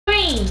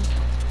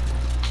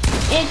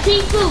And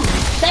Tifu.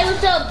 Say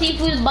what's up,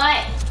 Tifu the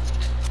bot.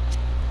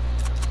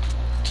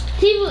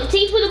 Tifu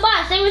the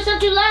bot. Say what's up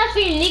to live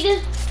stream,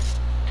 nigga.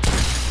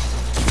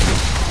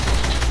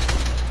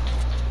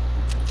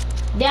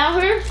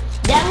 Down here,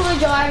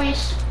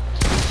 Jarvis.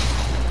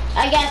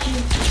 I got you.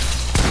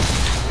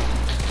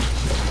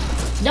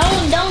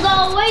 Don't go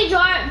away,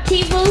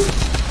 Tifu.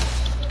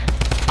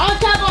 On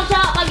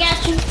top, I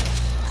got you.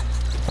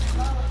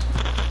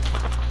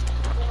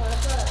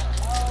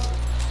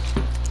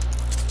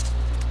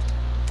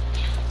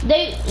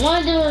 They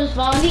want to do is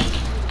spawn.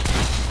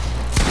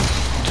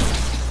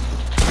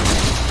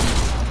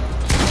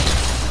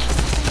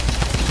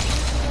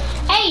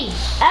 Hey,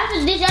 after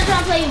this, I'm trying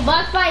to play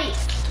boss fight.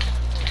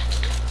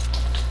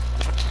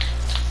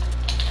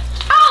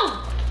 Oh!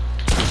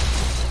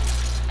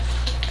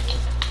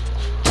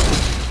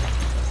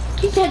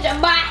 He said a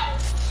bite.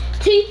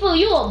 Tifu,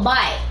 you a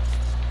bite.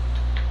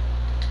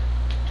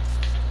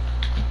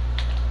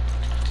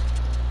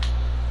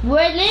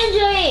 Where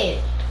Ninja is?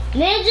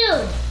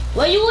 Ninja,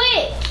 where you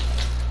at?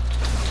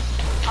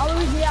 I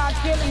was here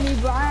killing me,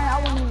 but I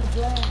wasn't even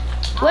playing.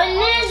 Where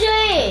Ninja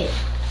is?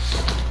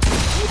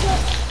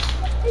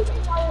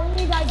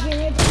 He got get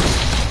hit.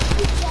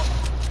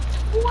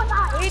 Who was I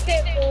hit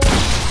that for?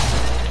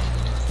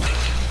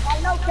 I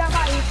know I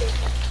hit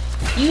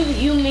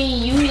it. You mean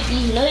you hit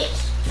these nuts?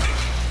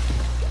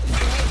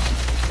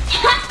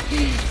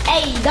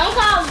 Hey, don't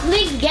call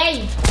Flicks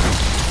gay.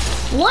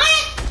 What?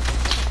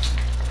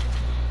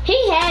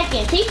 He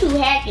hacking. Tifu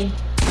hacking.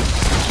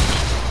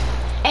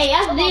 Hey,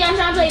 after this, I'm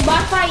trying to play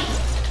boss fight.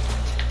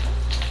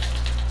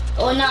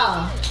 Or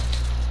no?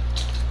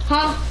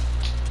 Huh?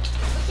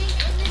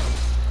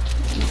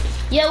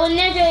 Yeah, what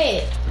Ninja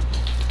at?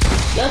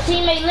 Your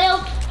teammate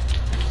left?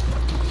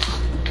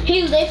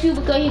 He left you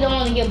because he don't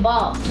want to get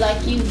bombed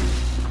like you.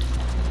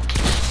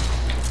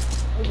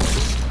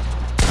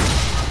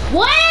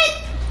 What?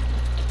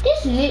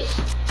 This nigga.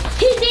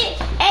 He did.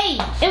 Hey,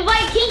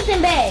 invite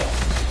Kingston back.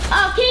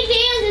 Oh, Kingston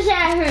is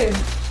inside here.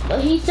 But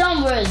he's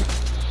somewhere.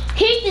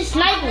 Kingston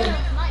sniping.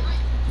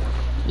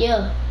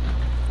 Yeah.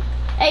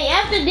 Hey,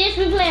 after this,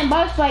 we playing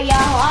box fight, y'all.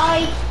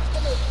 Alright.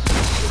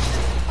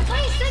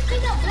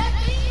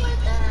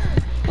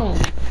 Oh.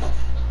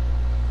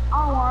 I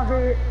don't want to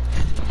hear it.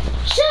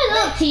 Shut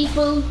up,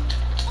 Tifu.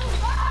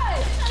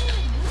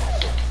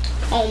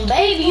 Oh,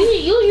 baby,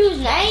 you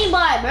using the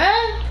aimbot,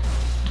 bruh.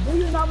 Do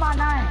you know my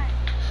name?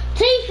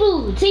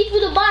 Tifu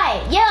the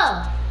bite,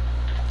 yeah.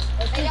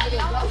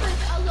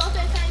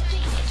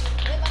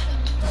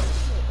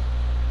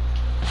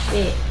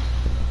 Yeah.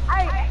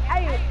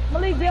 Hey,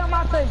 Malik, get on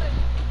my team.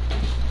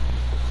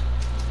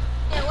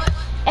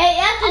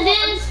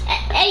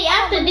 Hey,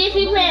 after this,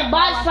 we playing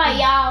box fight,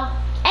 y'all.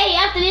 Hey,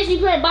 after this, we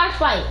playing box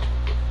fight.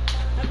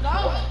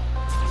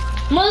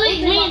 Malik,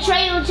 me and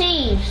Trey on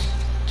teams.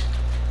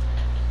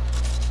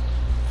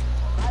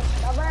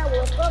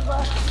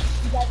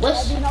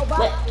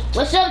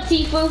 What's up,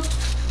 Tifu?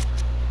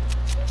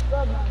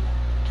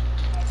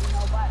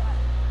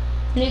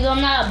 Nigga,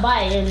 I'm not a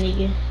bite,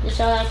 nigga. That's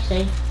all I can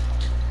say.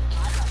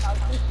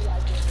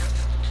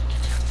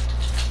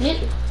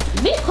 Nigga,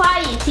 be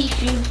quiet,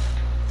 Tifu.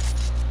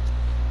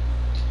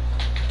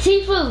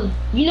 Tifu,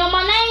 you know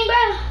my name,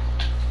 bro?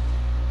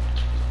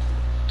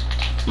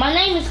 My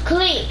name is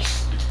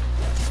Clicks.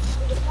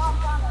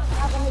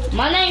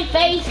 My name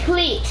Face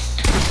Clicks.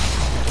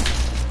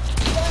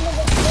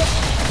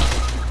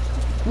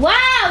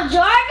 Wow,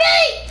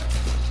 Jarvis!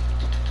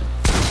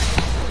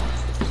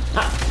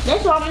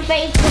 That's why I'm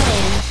Face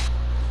playing.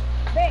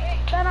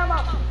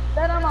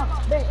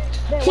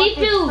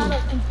 Tifu.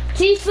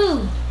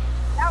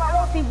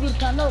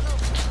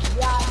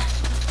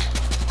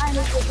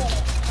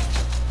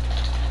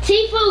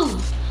 Tifu,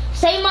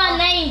 say my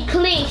name,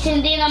 Clicks,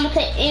 and then I'm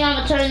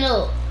gonna turn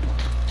up.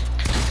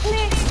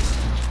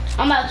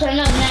 I'm about to turn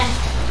up now.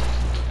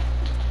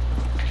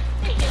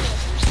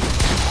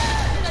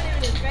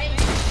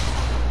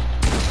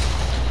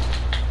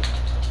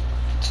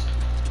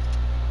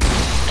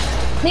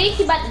 Clicks,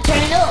 you about to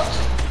turn up.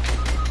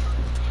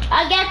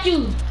 I got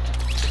you.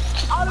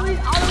 All the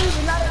reason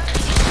when I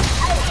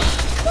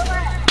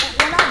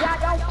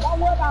got don't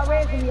worry about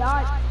raising me,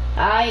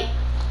 alright?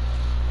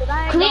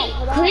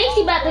 Clicks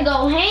about to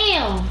go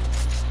ham.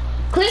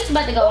 Clicks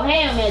about to go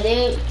ham here,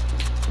 dude.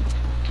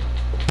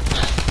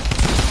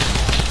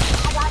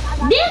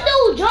 This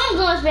dude drum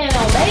gun spam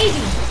on,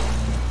 baby.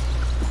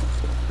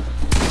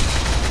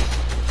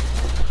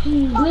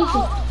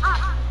 Listen.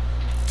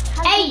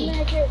 Hey,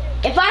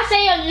 if I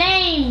say your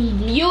name,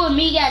 you and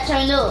me got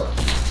turned up.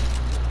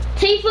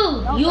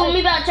 Tifu, you and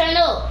me got turned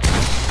up.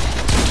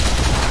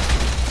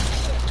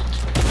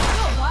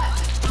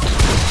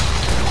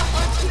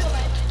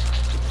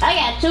 I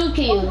got 2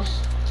 kills.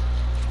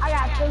 I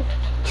got 2.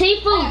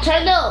 Tifu,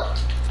 turn up.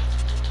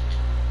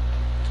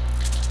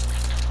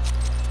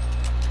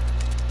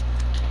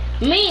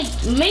 Me and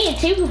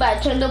Tifu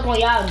about to turn up on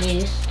y'all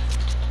niggas.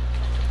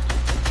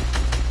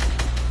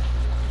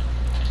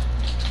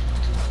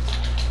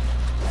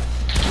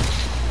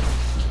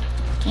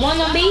 One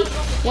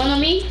on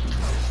me.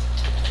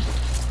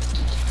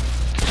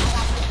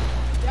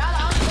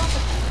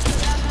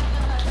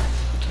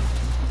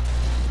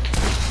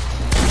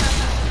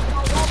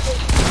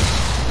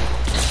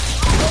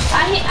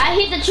 I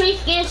hit the tree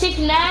skin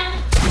 69.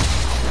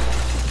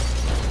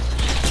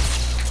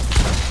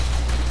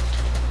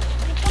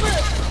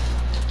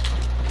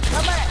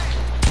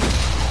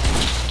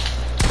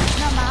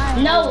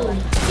 No,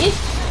 it's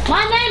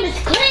my name is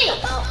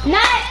Clicks,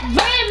 not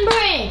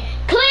Bren.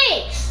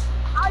 Clicks.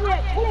 Oh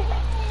yeah,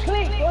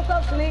 Click. What's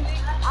up, Click?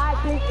 Alright,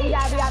 Click. We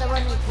gotta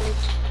run this, Click.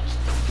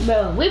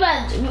 Bro,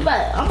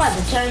 I'm about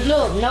to turn it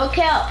up. No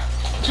cap.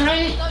 Turn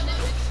it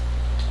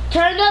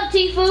up,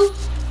 Tifu.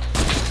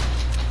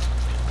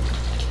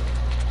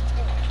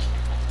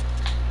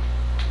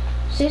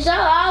 Since I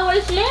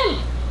always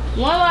remember.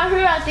 One right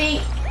here, I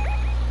think.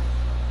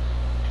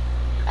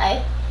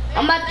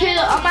 I'm about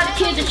to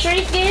kill the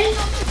tree skin.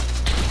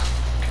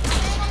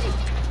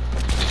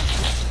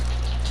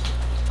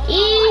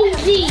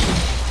 Easy.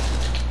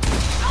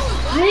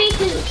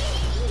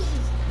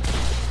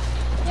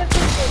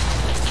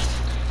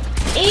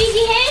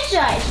 Easy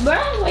headshots, bro.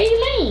 What do you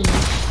mean?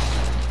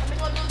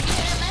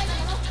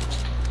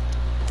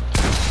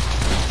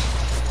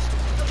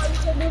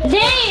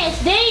 Dance.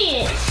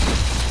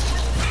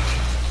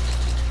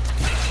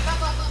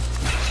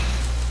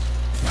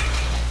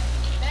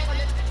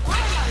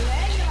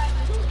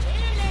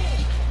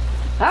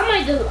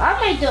 I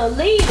might do a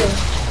leader.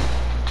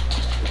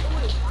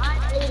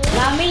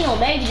 Not me, no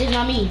baby, just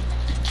not me.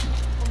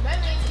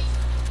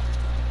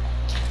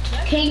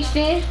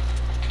 Kingston.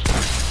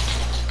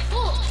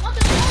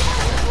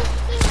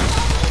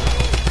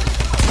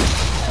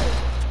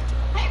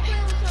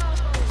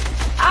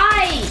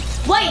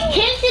 Wait,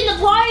 Kingston the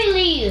party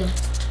leader.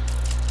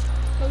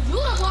 So you the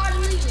party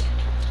leader.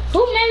 Who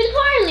made the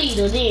party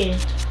leader then?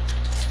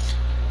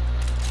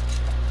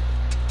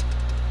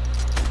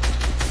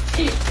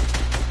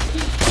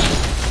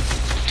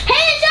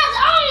 Headshots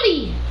only.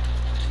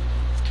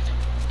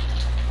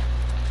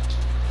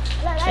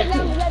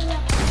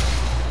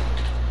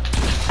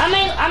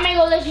 I may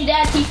go let you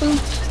die, Tifu.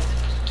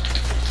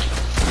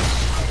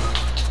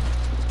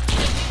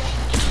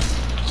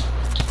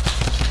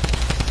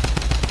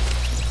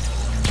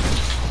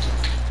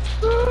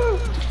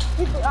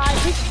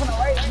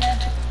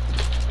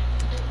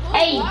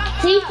 Hey,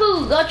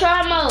 Tifu, go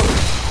try mode.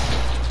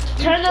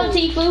 Turn up,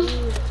 Tifu.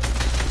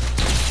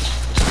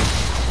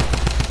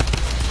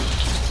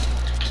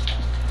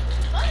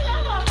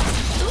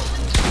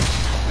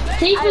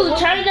 Tifu,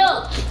 turn it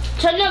up.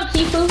 Turn it up,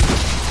 Tifu.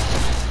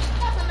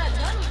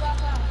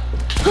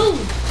 Who?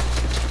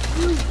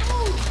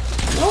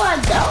 No, I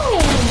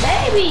don't,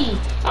 baby.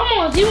 I'm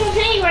on 0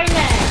 ping right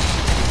now.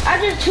 I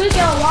just took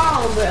your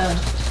wall, bro.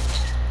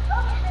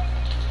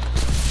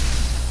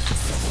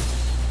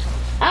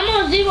 I'm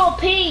on 0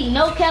 ping.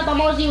 No cap,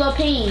 I'm on 0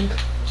 ping.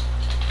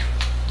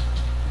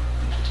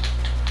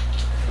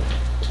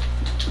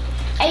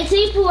 Hey,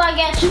 Tifu, I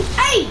got you.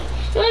 Hey,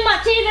 you ain't my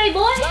teammate,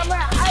 boy.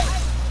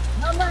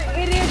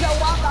 It is a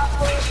walkout,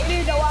 bro. It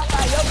is a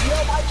walkout.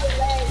 Your wife is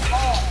lag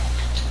hard.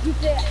 You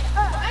said,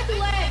 I too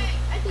lag.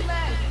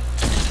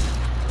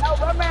 no,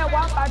 my man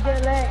walkout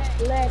just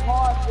lag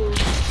hard, dude.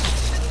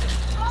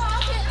 Oh,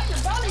 I can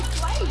barely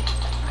play.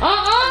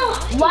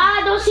 Why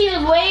I don't see the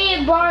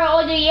red bar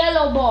or the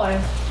yellow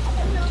bar?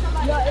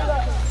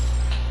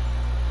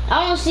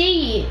 I don't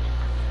see it.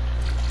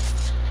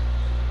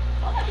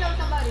 I can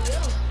somebody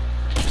else.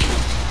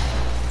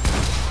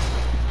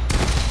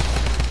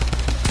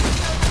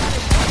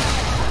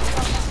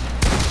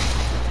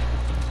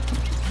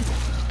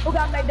 Who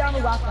got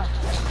McDonald's walkout?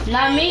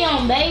 Not me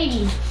on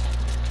baby.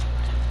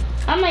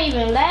 I'm not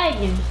even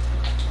lagging.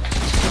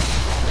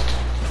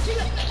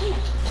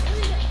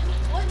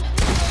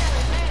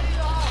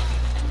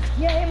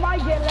 Yeah, it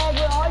might get lag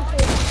with all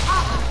shit.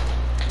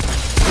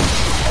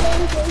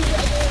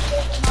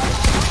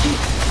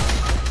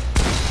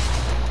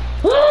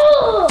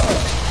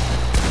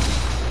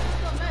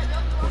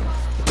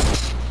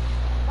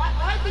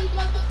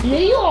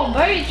 Nigga, you on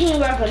Burger King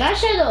rapper, not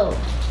shut up.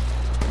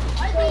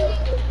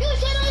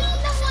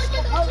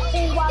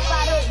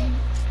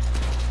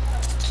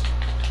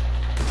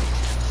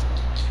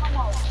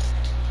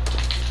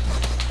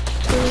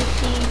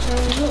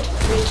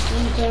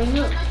 Turn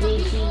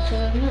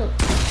up.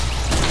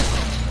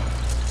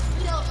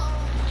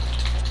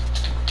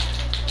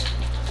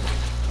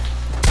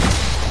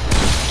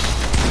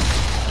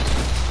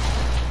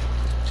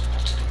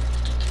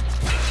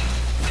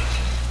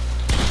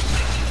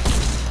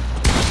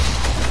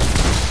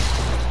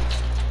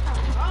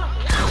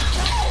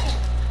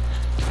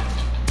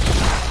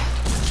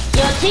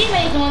 Your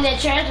teammates on that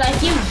trash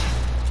like you.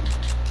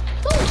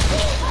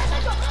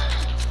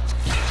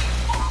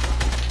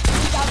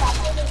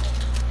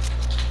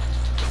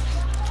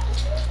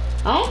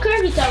 I don't care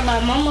if you talk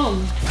about my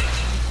mom.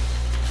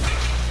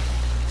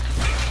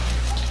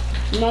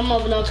 My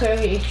mom don't care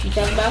if you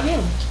talk about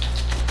him.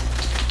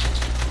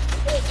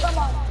 Hey, come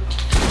on.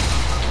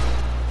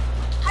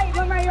 Hey,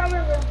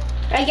 remember.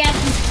 I got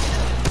you.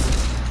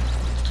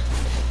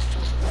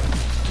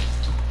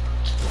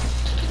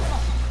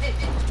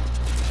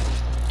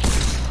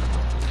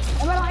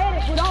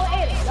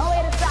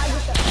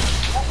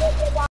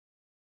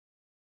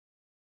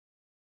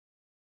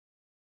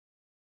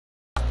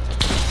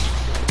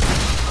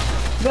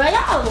 Bro,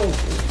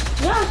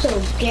 y'all so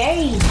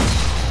gay.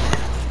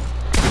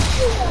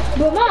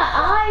 Bro, my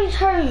eyes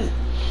hurt.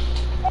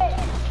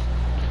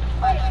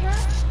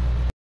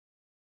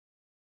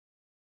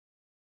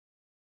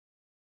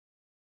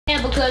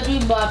 Yeah, because you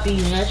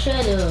boppy. Now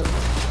shut up.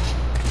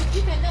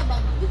 You can know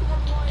about me. You can go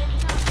every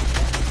time.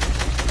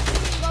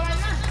 You can go right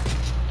now.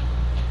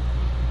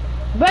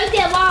 Break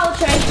that wall,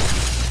 Trey.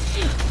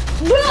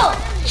 Bro,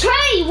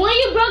 Trey, when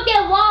you broke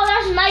that wall,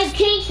 that's nice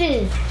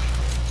Kingston.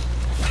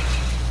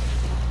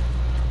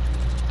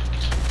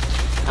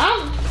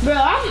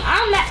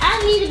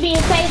 I need to be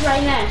in phase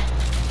right now.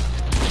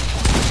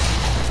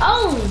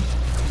 Oh.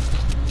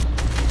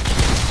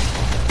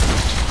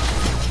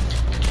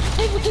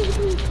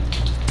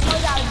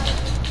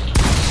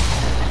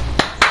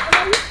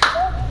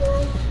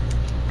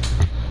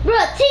 Bro,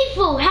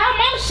 Tifu, how am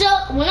I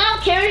shook when I'm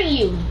carrying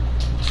you?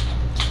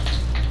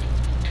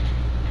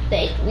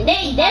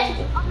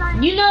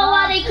 You know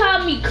why they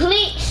call me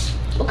Clicks?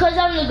 Because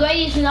I'm the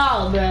greatest in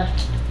all, bro.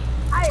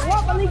 Hey,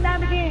 what believe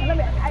name again? Let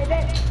me, hey,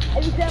 that,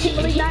 if you tell me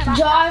believe name,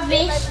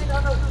 Jarvis.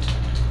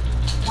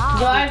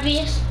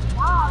 Jarvis.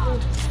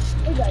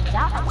 He's a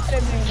Jarvis.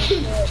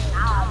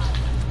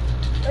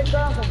 That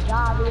girl's a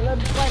Jarvis. Let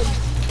me play.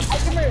 Hey,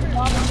 come here,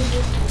 mama.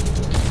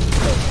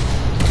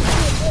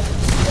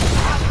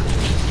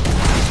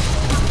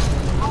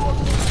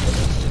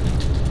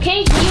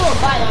 Can't see you a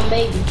bite on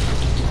baby.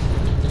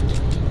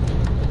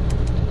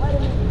 Wait a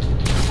minute.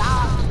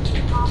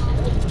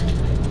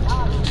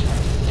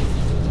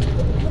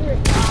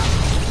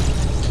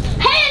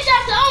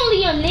 Headshots only,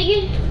 young nigga.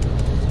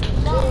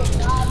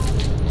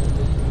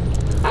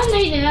 I know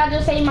you did not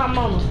just say my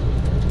mama.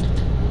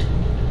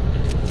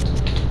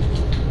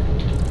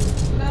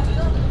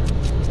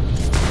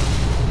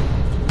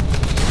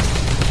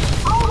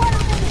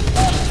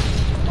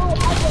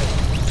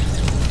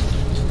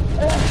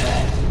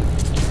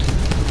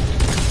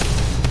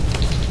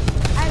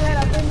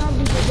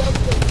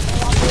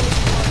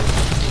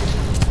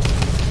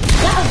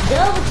 That was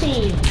double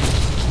team.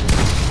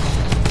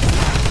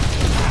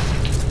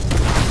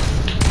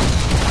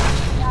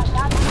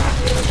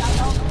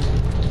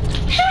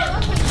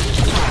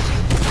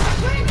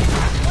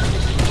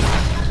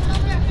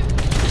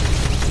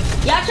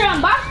 Y'all trying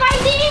to box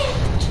fight then?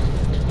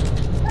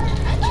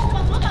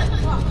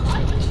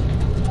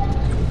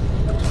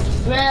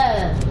 Bruh.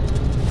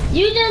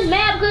 You just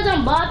mad because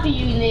I'm bopping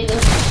you, nigga.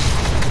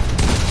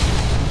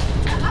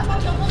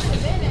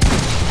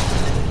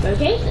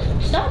 Okay,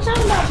 stop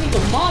talking about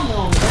people's mama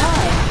on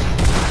God.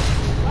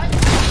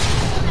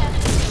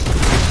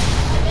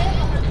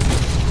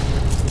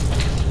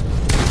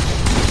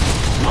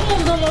 My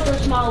mom don't know her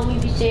small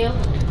weeby self.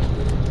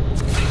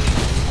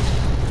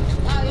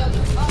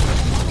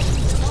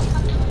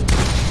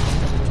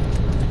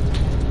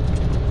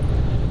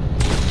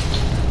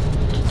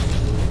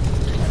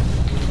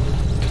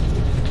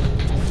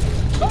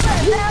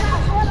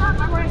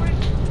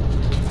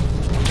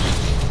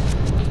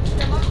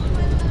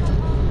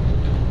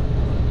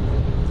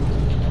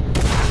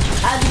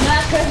 I do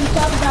not care if you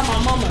talk about my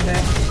mama,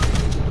 bruh.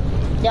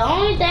 The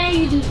only thing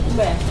you do,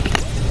 bruh.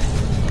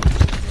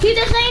 Keep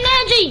that same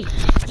energy.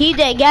 Keep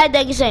that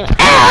goddamn same.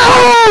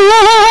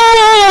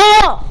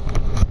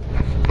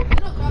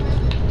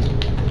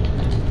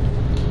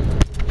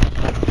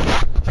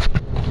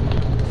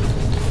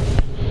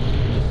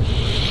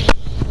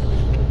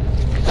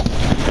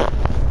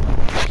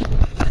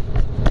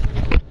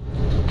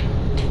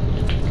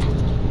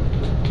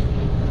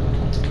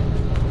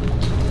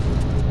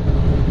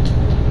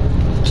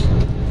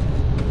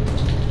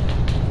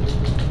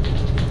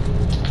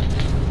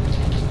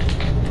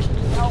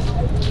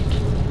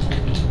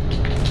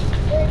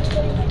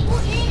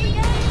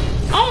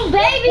 On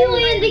baby, who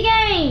in the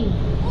game?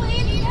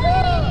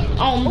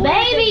 On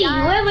baby,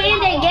 whoever in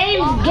that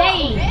game is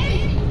gay.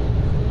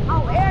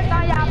 Oh,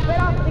 everything y'all put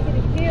on to get a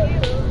kill.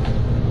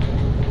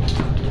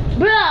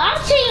 Bruh, I'm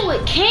teaming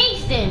with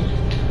Kingston.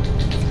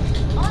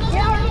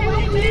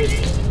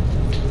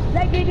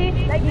 Let's get it.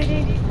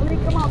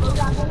 Come on, bro.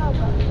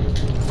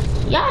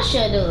 Y'all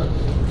shut up.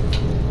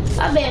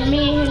 I bet me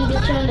and him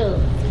get turned up.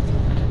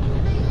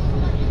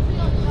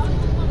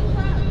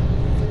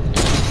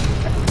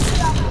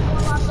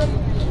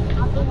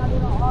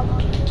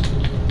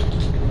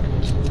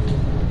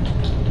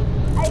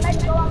 Hey,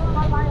 let's go on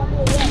my line up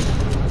here.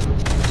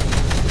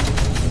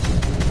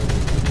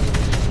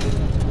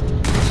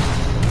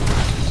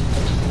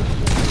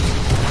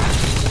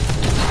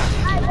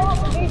 Hey, go up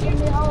and get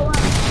me all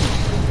right.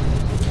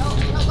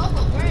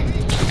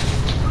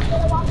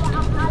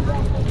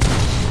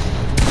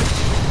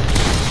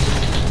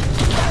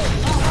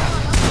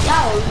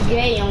 Y'all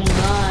gay on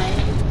God.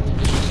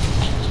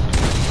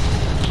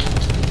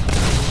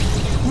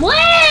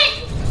 What?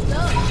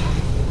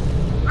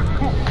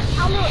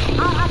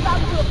 I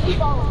talked to a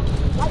people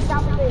like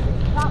that.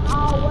 Stop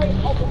always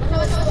open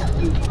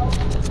people.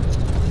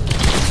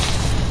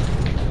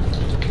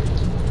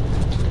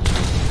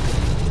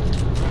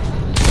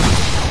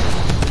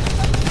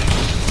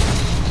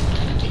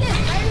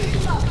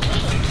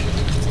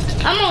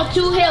 I'm on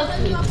 2 health.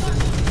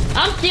 health.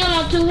 I'm still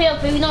on 2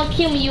 health. If you don't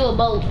kill me, you'll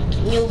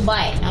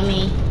bite. I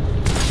mean.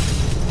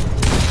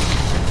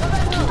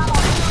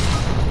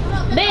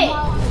 Bet.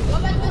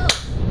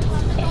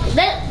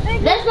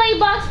 Let's play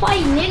box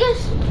fight,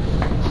 niggas.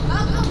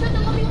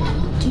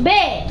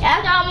 Bet.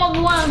 After I'm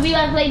 1v1, we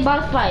gotta play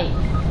box fight.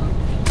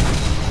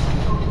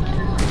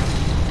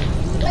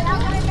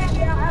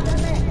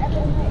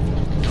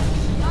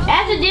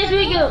 After this,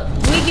 we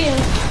can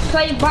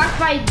play box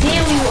fight.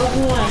 Then we will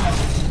win.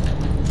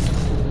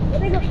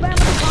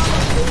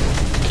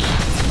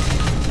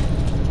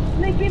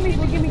 Give me.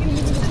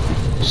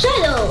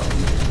 Shut up.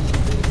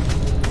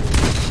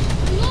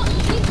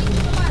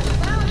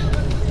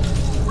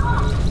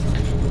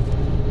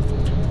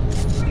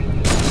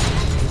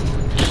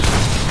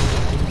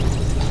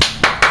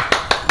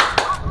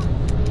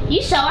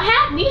 You so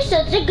happy. You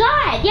such a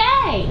god.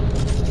 Yay.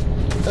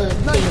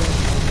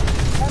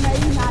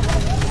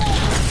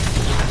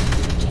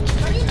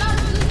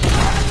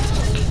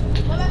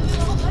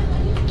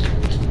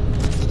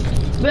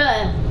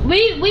 Bruh,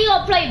 we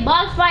gonna play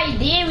boss fight,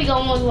 then we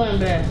gonna win,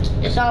 bruh.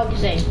 That's all I can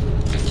say.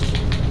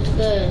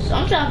 Cause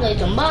I'm trying to play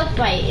some boss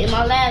fight in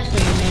my last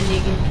stream, man,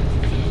 nigga.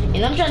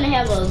 And I'm trying to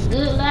have a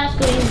good last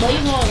stream, but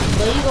you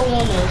gonna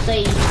wanna say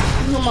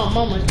you know my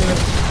mama stuff.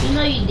 You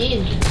know you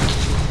didn't.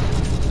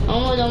 I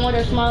want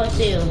a smaller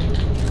cell.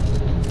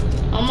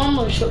 My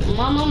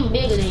mama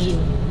bigger than you.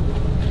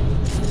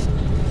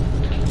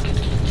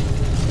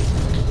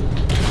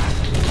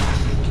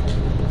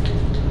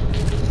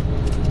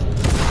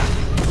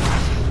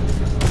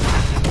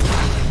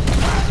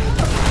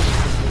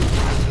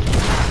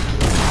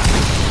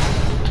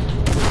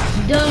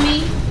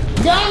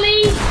 Dummy.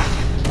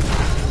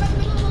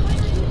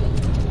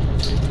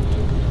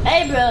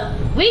 Hey, bro,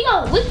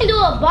 we can do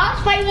a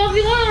box fight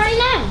 1v1 right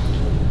now.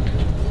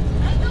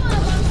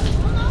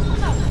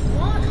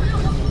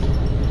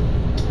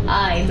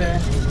 Alright, bro.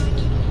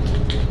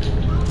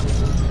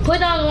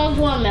 Put on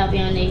 1v1 map,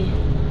 young nigga.